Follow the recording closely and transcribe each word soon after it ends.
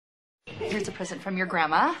Here's a present from your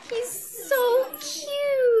grandma. He's so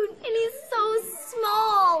cute, and he's so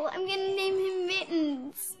small. I'm gonna name him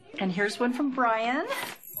Mittens. And here's one from Brian.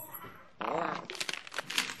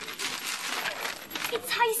 It's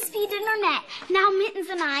high-speed internet. Now Mittens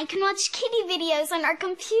and I can watch kitty videos on our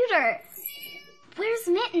computer. Where's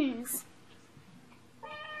Mittens?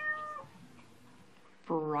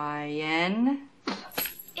 Brian.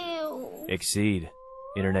 Ew. Exede.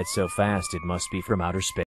 Internet so fast it must be from outer space.